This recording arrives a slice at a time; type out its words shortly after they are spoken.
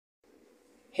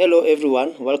Hello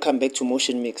everyone, welcome back to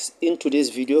Motion Mix. In today's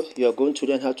video, you are going to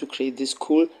learn how to create this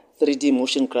cool 3D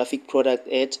motion graphic product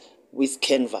ad with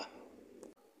Canva.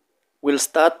 We'll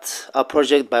start our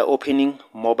project by opening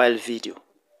mobile video.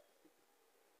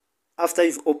 After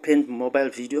you've opened mobile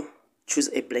video, choose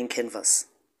a blank canvas.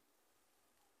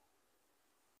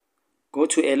 Go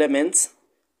to Elements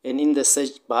and in the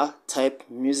search bar type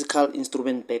musical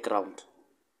instrument background.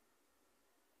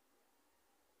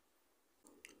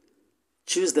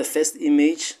 Choose the first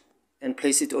image and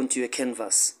place it onto your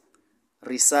canvas.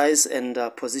 Resize and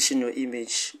position your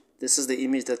image. This is the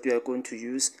image that we are going to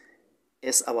use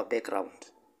as our background.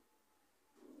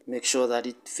 Make sure that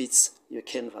it fits your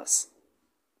canvas.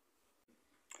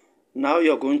 Now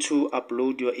you are going to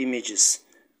upload your images.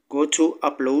 Go to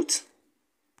Upload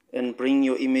and bring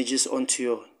your images onto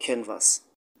your canvas.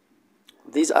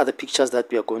 These are the pictures that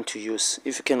we are going to use.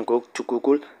 If you can go to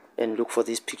Google and look for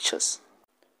these pictures.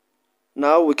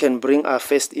 Now we can bring our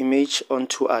first image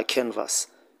onto our canvas.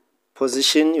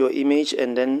 Position your image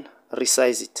and then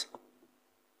resize it.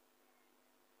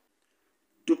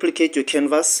 Duplicate your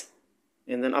canvas,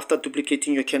 and then after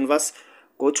duplicating your canvas,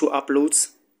 go to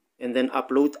Uploads and then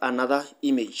upload another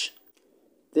image.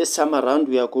 This time around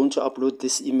we are going to upload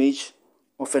this image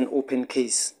of an open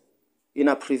case. In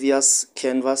our previous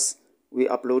canvas we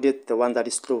uploaded the one that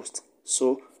is closed.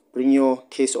 So bring your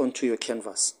case onto your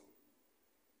canvas.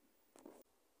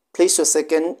 Place your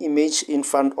second image in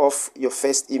front of your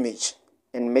first image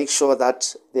and make sure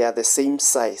that they are the same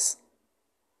size.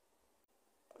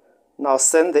 Now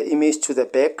send the image to the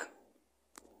back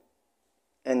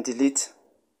and delete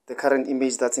the current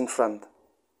image that's in front.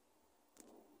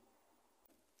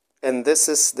 And this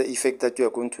is the effect that you are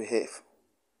going to have.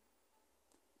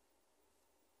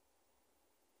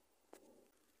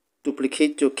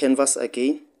 Duplicate your canvas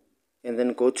again and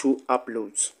then go to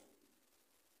Uploads.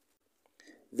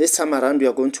 This time around we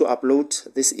are going to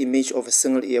upload this image of a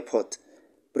single airport.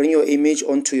 Bring your image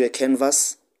onto your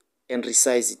canvas and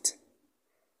resize it.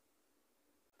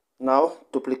 Now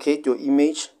duplicate your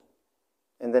image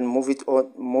and then move it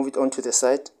onto the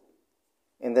side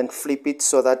and then flip it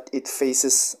so that it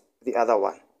faces the other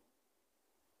one.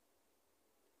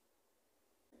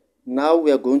 Now we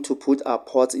are going to put our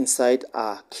ports inside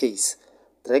our case.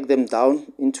 Drag them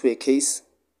down into a case.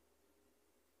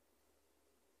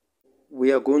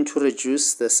 We are going to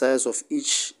reduce the size of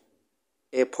each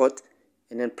airport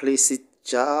and then place it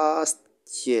just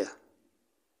here.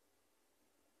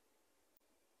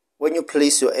 When you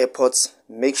place your airports,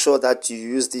 make sure that you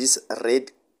use these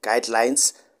red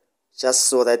guidelines just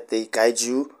so that they guide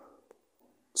you,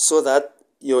 so that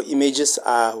your images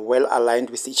are well aligned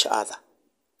with each other.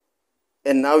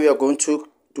 And now we are going to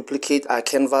duplicate our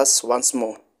canvas once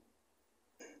more.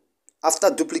 After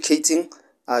duplicating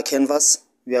our canvas,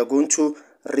 we are going to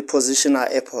reposition our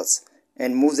airports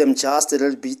and move them just a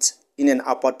little bit in an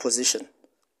upward position.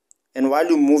 And while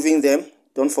you're moving them,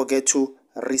 don't forget to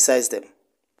resize them.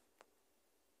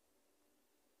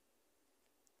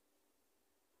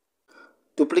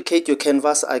 Duplicate your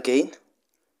canvas again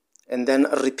and then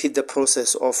repeat the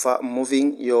process of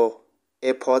moving your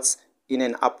airports in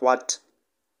an upward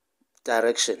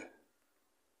direction.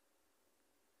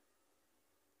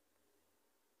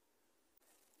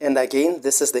 And again,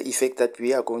 this is the effect that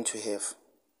we are going to have.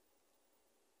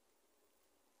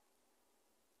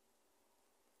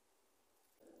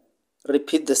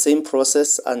 Repeat the same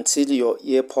process until your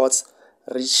airports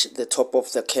reach the top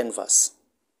of the canvas.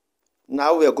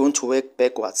 Now we are going to work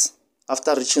backwards.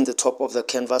 After reaching the top of the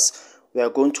canvas, we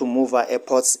are going to move our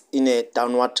airports in a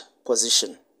downward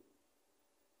position,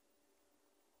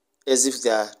 as if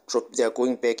they are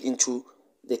going back into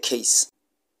the case.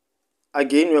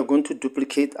 Again, we are going to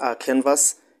duplicate our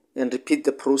canvas and repeat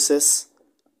the process,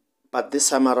 but this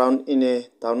time around in a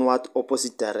downward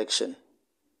opposite direction.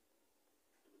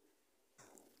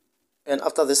 And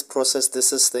after this process,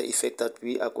 this is the effect that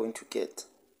we are going to get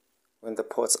when the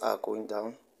ports are going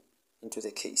down into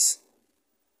the case.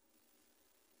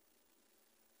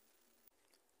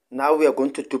 Now we are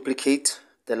going to duplicate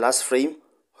the last frame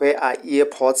where our ear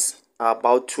ports are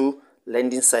about to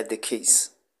land inside the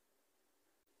case.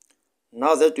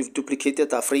 Now that we've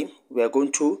duplicated our frame, we are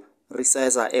going to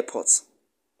resize our airports.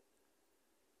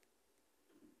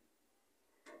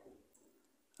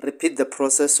 Repeat the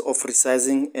process of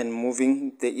resizing and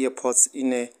moving the earpods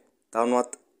in a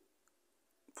downward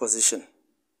position.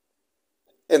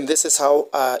 And this is how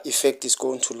our effect is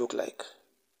going to look like.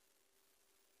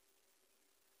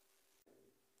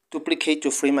 Duplicate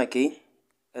your frame again,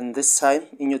 and this time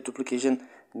in your duplication,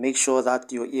 make sure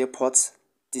that your earpods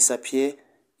disappear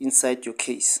inside your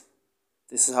case.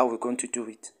 This is how we're going to do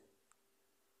it.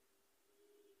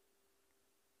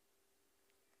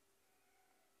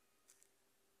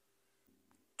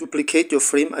 Duplicate your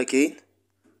frame again,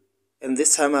 and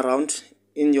this time around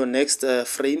in your next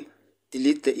frame,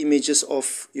 delete the images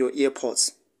of your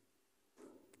earpods.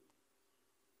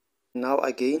 Now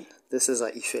again, this is our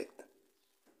effect.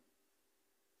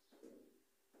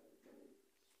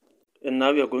 And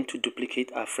now we are going to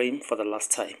duplicate our frame for the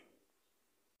last time.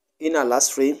 In our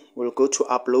last frame, we'll go to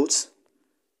Uploads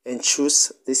and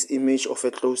choose this image of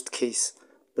a closed case.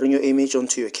 Bring your image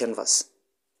onto your canvas.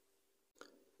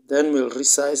 Then we'll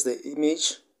resize the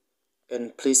image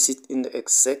and place it in the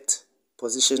exact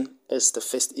position as the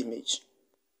first image.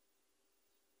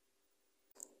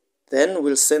 Then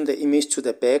we'll send the image to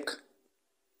the back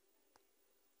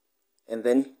and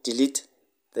then delete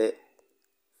the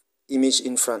image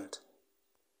in front.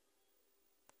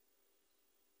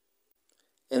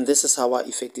 And this is how our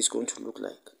effect is going to look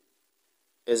like,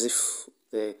 as if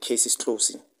the case is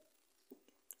closing.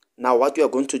 Now what we are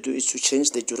going to do is to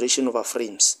change the duration of our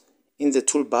frames. In the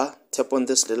toolbar, tap on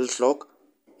this little clock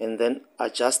and then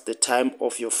adjust the time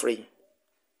of your frame.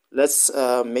 Let's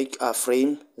make our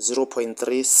frame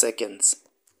 0.3 seconds.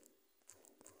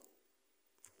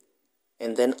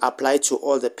 And then apply to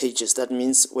all the pages. That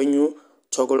means when you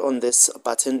toggle on this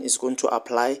button, it's going to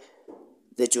apply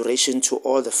the duration to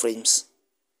all the frames.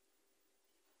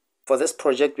 For this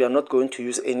project, we are not going to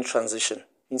use any transition.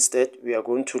 Instead, we are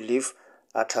going to leave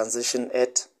our transition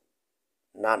at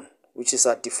none, which is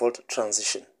our default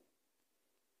transition.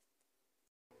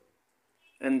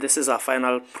 And this is our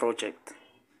final project.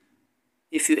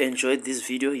 If you enjoyed this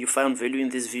video, you found value in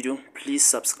this video, please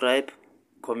subscribe,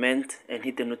 comment, and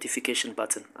hit the notification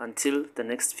button. Until the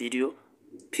next video,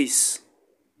 peace.